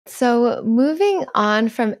So, moving on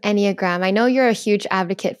from Enneagram, I know you're a huge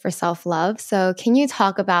advocate for self-love. So, can you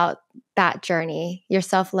talk about that journey, your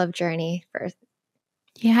self-love journey first?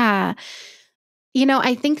 Yeah.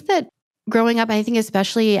 I think that growing up, I think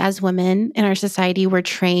especially as women in our society, we're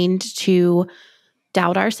trained to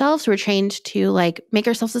doubt ourselves. We're trained to make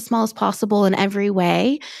ourselves as small as possible in every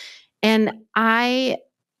way. And I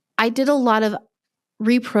did a lot of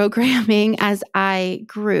reprogramming as I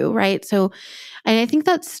grew, right? So, and I think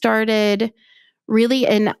that started really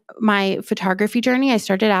in my photography journey. I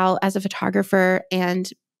started out as a photographer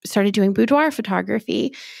and started doing boudoir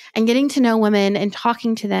photography and getting to know women and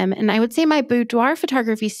talking to them. And I would say my boudoir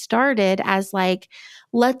photography started as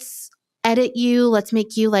let's edit you, let's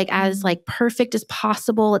make you as perfect as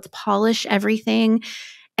possible, let's polish everything.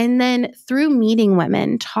 And then through meeting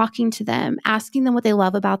women, talking to them, asking them what they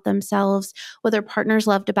love about themselves, what their partners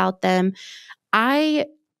loved about them,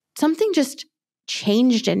 something just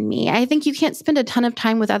changed in me. I think you can't spend a ton of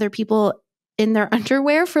time with other people in their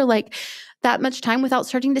underwear for that much time without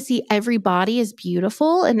starting to see every body as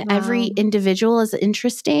beautiful and every individual as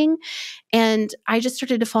interesting. And I just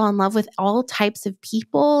started to fall in love with all types of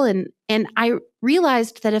people. And I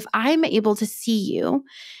realized that if I'm able to see you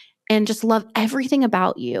and just love everything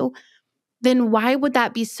about you, then why would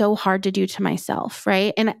that be so hard to do to myself,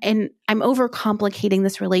 right? And I'm overcomplicating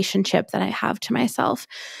this relationship that I have to myself.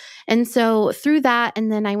 And so through that,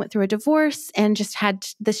 and then I went through a divorce and just had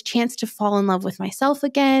this chance to fall in love with myself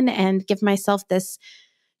again and give myself this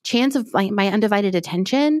chance of my undivided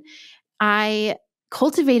attention. I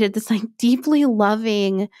cultivated this deeply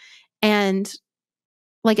loving and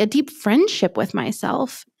a deep friendship with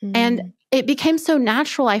myself. And it became so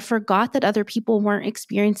natural. I forgot that other people weren't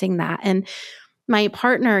experiencing that. And my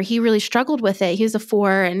partner, he really struggled with it. He was a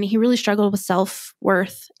 4 and he really struggled with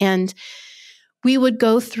self-worth. And we would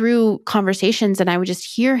go through conversations and I would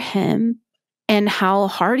just hear him and how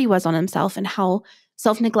hard he was on himself and how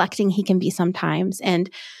self-neglecting he can be sometimes. And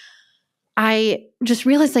I just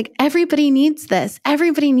realized everybody needs this.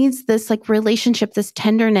 Everybody needs this relationship, this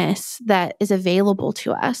tenderness that is available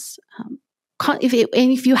to us.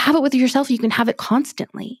 If you have it with yourself, you can have it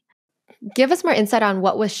constantly. Give us more insight on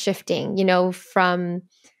what was shifting, from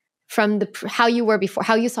how you were before,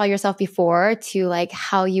 how you saw yourself before to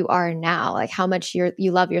how you are now, how much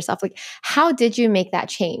you love yourself. How did you make that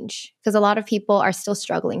change? Because a lot of people are still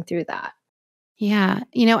struggling through that. Yeah.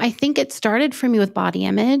 I think it started for me with body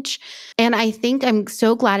image. And I think I'm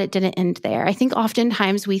so glad it didn't end there. I think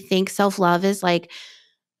oftentimes we think self-love is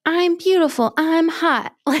I'm beautiful, I'm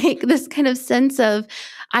hot, this kind of sense of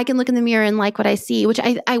I can look in the mirror and like what I see, which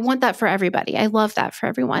I want that for everybody. I love that for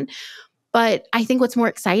everyone. But I think what's more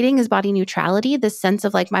exciting is body neutrality, this sense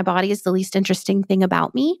of my body is the least interesting thing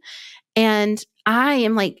about me. And I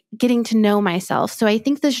am getting to know myself. So I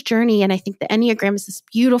think this journey, and I think the Enneagram is this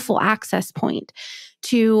beautiful access point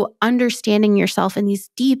to understanding yourself in these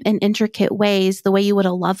deep and intricate ways, the way you would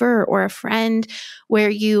a lover or a friend, where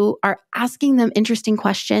you are asking them interesting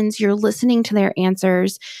questions, you're listening to their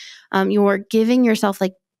answers, you're giving yourself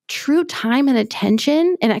true time and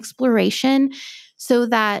attention and exploration so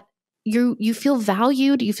that you feel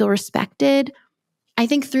valued, you feel respected. I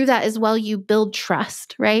think through that as well, you build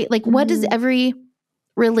trust, right? What does every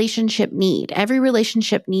relationship need? Every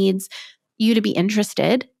relationship needs you to be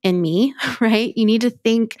interested in me, right? You need to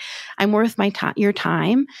think I'm worth your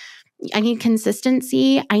time. I need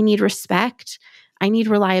consistency. I need respect. I need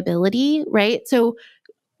reliability, right? So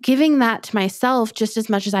giving that to myself just as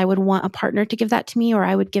much as I would want a partner to give that to me, or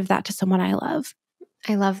I would give that to someone I love.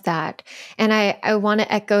 I love that. And I want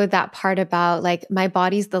to echo that part about my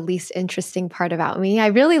body's the least interesting part about me. I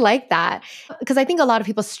really like that because I think a lot of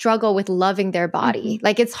people struggle with loving their body.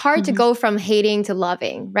 It's hard to go from hating to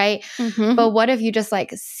loving, right? But what if you just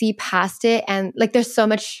see past it and there's so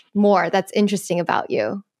much more that's interesting about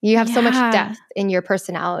you. You have so much depth in your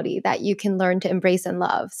personality that you can learn to embrace and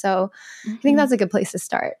love. So I think that's a good place to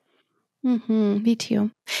start. Me too.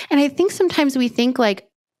 And I think sometimes we think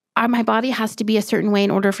my body has to be a certain way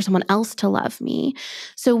in order for someone else to love me.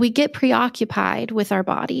 So we get preoccupied with our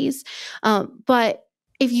bodies. But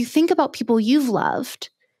if you think about people you've loved,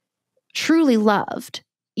 truly loved,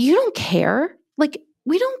 you don't care.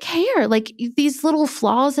 We don't care. These little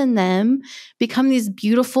flaws in them become these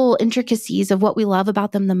beautiful intricacies of what we love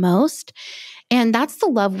about them the most. And that's the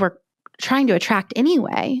love we're trying to attract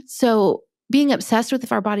anyway. So being obsessed with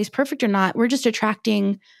if our body's perfect or not, we're just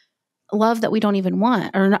attracting love that we don't even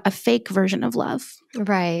want, or a fake version of love.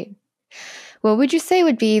 Right. What would you say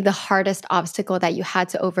would be the hardest obstacle that you had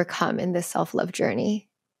to overcome in this self-love journey?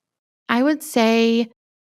 I would say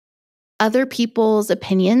other people's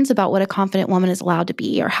opinions about what a confident woman is allowed to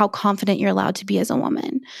be or how confident you're allowed to be as a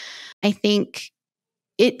woman. I think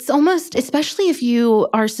it's almost, especially if you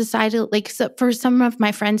are societal, like so for some of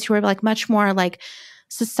my friends who are like much more like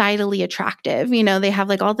societally attractive, you know, they have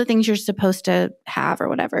like all the things you're supposed to have or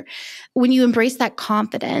whatever. When you embrace that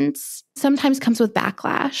confidence, sometimes comes with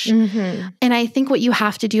backlash. Mm-hmm. And I think what you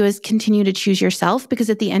have to do is continue to choose yourself, because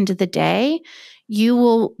at the end of the day, you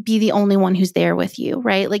will be the only one who's there with you,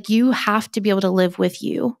 right? Like you have to be able to live with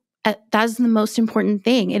you. That's the most important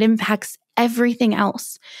thing. It impacts everything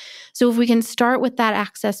else. So if we can start with that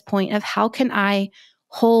access point of how can I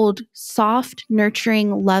hold soft,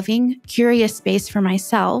 nurturing, loving, curious space for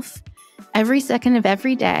myself every second of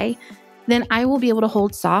every day, then I will be able to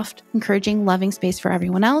hold soft, encouraging, loving space for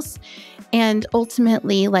everyone else. And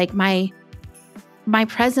ultimately, like my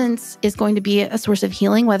presence is going to be a source of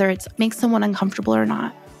healing, whether it makes someone uncomfortable or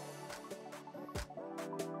not.